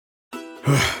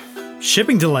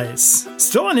Shipping delays.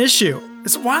 Still an issue.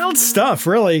 It's wild stuff,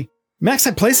 really. Max,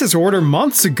 I placed this order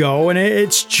months ago, and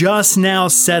it's just now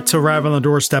set to arrive on the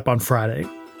doorstep on Friday.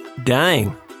 Dang.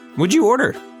 What'd you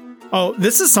order? Oh,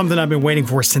 this is something I've been waiting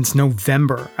for since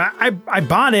November. I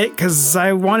bought it because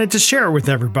I wanted to share it with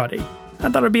everybody. I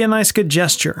thought it'd be a nice, good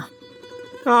gesture.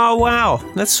 Oh, wow.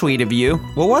 That's sweet of you.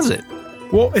 What was it?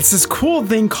 Well, it's this cool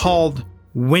thing called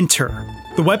Winter.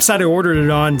 The website I ordered it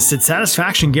on said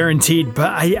satisfaction guaranteed,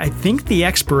 but I think the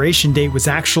expiration date was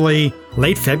actually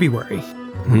late February.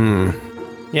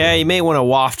 Yeah, you may want to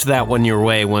waft that one your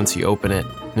way once you open it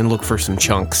and look for some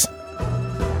chunks.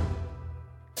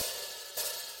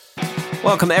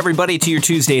 Welcome, everybody, to your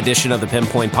Tuesday edition of the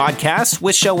Pinpoint Podcast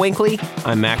with Shel Winkley.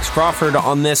 I'm Max Crawford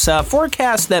on this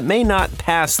forecast that may not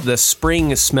pass the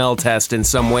spring smell test in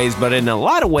some ways, but in a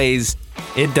lot of ways,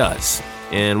 it does.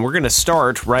 And we're going to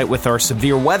start right with our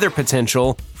severe weather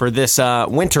potential for this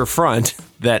winter front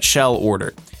that Shel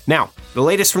ordered. Now, the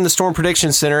latest from the Storm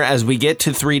Prediction Center, as we get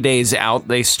to 3 days out,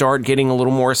 they start getting a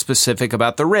little more specific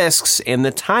about the risks and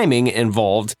the timing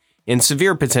involved in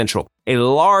severe potential. A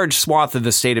large swath of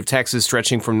the state of Texas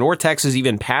stretching from North Texas,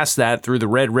 even past that through the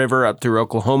Red River up through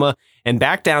Oklahoma and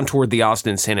back down toward the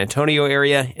Austin, San Antonio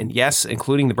area. And yes,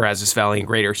 including the Brazos Valley and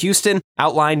Greater Houston,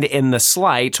 outlined in the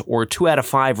slight or 2 out of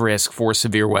 5 risk for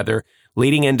severe weather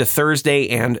leading into Thursday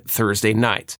and Thursday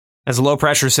night. As a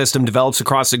low-pressure system develops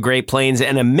across the Great Plains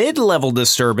and a mid-level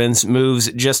disturbance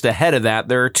moves just ahead of that,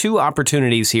 there are 2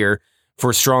 opportunities here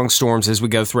for strong storms as we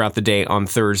go throughout the day on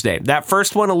Thursday. That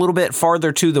first one a little bit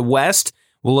farther to the west.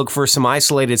 We'll look for some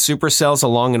isolated supercells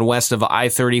along and west of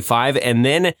I-35, and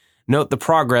then note the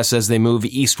progress as they move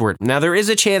eastward. Now, there is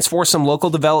a chance for some local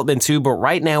development too, but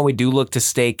right now we do look to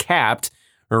stay capped,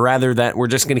 or rather that we're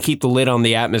just going to keep the lid on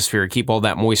the atmosphere, keep all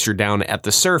that moisture down at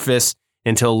the surface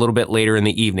until a little bit later in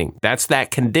the evening. That's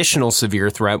that conditional severe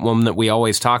threat, one that we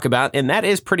always talk about, and that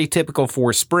is pretty typical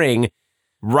for spring.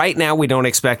 Right now, we don't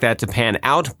expect that to pan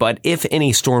out, but if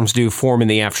any storms do form in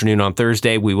the afternoon on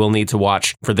Thursday, we will need to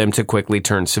watch for them to quickly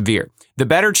turn severe. The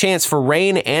better chance for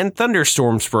rain and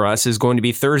thunderstorms for us is going to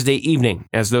be Thursday evening,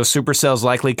 as those supercells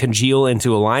likely congeal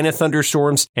into a line of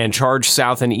thunderstorms and charge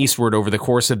south and eastward over the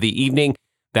course of the evening.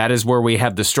 That is where we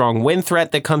have the strong wind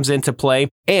threat that comes into play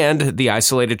and the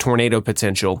isolated tornado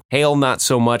potential. Hail, not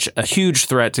so much a huge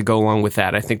threat to go along with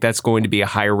that. I think that's going to be a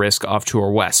higher risk off to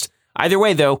our west. Either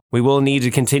way, though, we will need to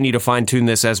continue to fine-tune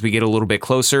this as we get a little bit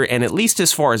closer, and at least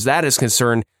as far as that is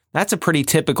concerned, that's a pretty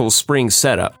typical spring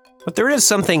setup. But there is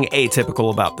something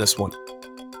atypical about this one.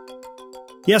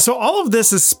 Yeah, so all of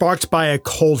this is sparked by a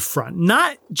cold front.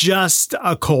 Not just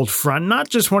a cold front, not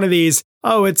just one of these,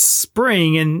 oh, it's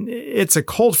spring and it's a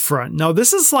cold front. No,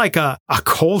 this is like a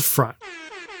cold front.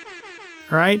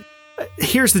 All right?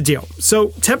 Here's the deal. So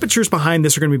temperatures behind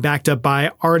this are going to be backed up by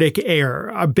Arctic air.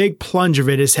 A big plunge of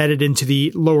it is headed into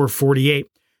the lower 48.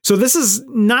 So this is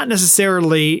not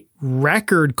necessarily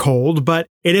record cold, but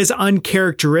it is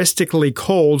uncharacteristically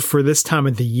cold for this time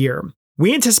of the year.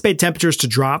 We anticipate temperatures to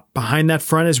drop behind that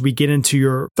front as we get into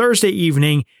your Thursday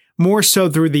evening, more so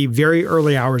through the very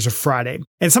early hours of Friday.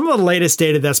 And some of the latest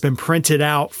data that's been printed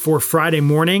out for Friday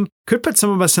morning could put some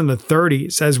of us in the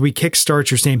 30s as we kickstart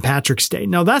your St. Patrick's Day.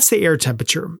 Now, that's the air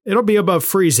temperature. It'll be above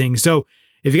freezing. So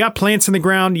if you got plants in the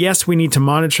ground, yes, we need to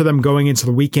monitor them going into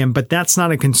the weekend, but that's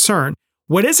not a concern.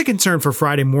 What is a concern for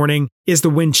Friday morning is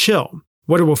the wind chill.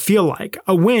 What it will feel like.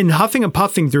 A wind huffing and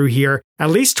puffing through here,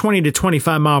 at least 20 to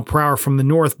 25 mile per hour from the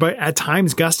north, but at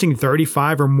times gusting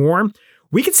 35 or more.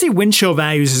 We can see wind chill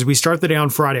values as we start the day on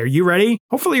Friday. Are you ready?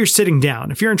 Hopefully you're sitting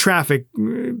down. If you're in traffic,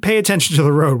 pay attention to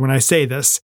the road when I say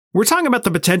this. We're talking about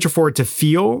the potential for it to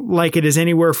feel like it is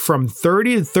anywhere from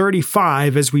 30 to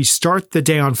 35 as we start the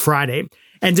day on Friday.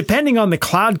 And depending on the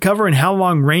cloud cover and how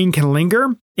long rain can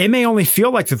linger, it may only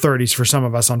feel like the 30s for some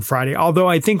of us on Friday, although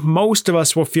I think most of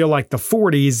us will feel like the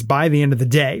 40s by the end of the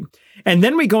day. And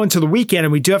then we go into the weekend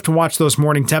and we do have to watch those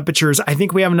morning temperatures. I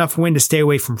think we have enough wind to stay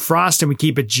away from frost and we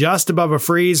keep it just above a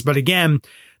freeze. But again,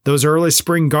 those early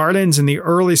spring gardens and the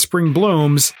early spring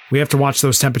blooms, we have to watch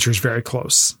those temperatures very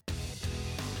close.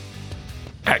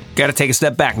 I gotta take a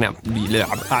step back now.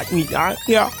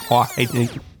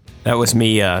 That was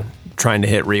me trying to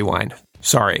hit rewind.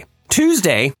 Sorry.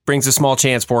 Tuesday brings a small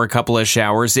chance for a couple of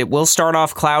showers. It will start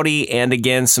off cloudy, and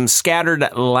again, some scattered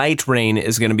light rain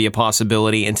is going to be a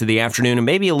possibility into the afternoon and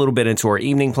maybe a little bit into our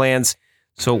evening plans,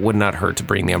 so it would not hurt to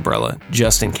bring the umbrella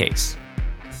just in case.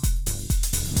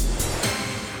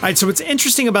 All right, so what's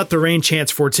interesting about the rain chance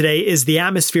for today is the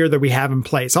atmosphere that we have in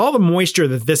place, all the moisture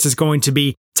that this is going to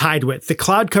be tied with. The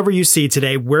cloud cover you see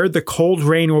today, where the cold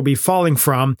rain will be falling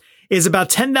from, is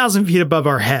about 10,000 feet above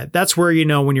our head. That's where,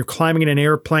 when you're climbing in an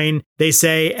airplane, they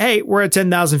say, hey, we're at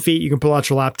 10,000 feet. You can pull out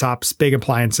your laptops, big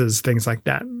appliances, things like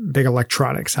that, big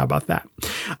electronics. How about that?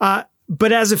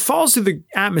 But as it falls through the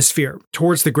atmosphere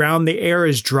towards the ground, the air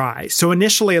is dry. So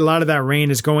initially, a lot of that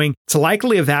rain is going to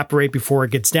likely evaporate before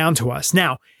it gets down to us.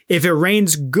 Now, if it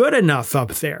rains good enough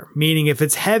up there, meaning if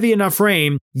it's heavy enough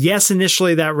rain, yes,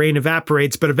 initially that rain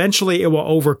evaporates, but eventually it will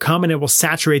overcome and it will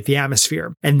saturate the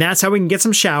atmosphere. And that's how we can get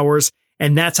some showers.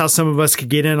 And that's how some of us could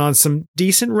get in on some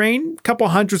decent rain, a couple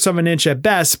hundredths of an inch at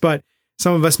best, but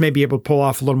some of us may be able to pull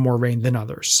off a little more rain than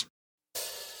others.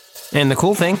 And the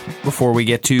cool thing, before we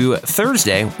get to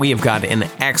Thursday, we have got an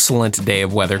excellent day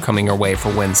of weather coming our way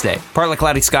for Wednesday. Partly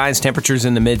cloudy skies, temperatures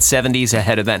in the mid-70s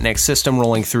ahead of that next system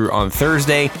rolling through on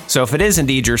Thursday. So if it is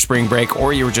indeed your spring break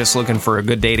or you were just looking for a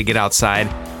good day to get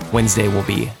outside, Wednesday will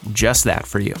be just that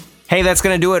for you. Hey, that's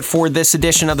going to do it for this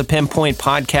edition of the Pinpoint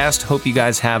Podcast. Hope you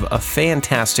guys have a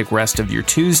fantastic rest of your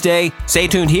Tuesday. Stay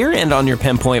tuned here and on your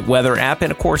Pinpoint weather app,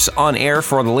 and of course on air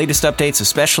for the latest updates,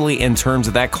 especially in terms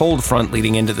of that cold front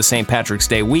leading into the St. Patrick's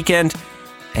Day weekend.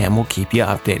 And we'll keep you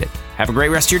updated. Have a great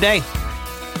rest of your day.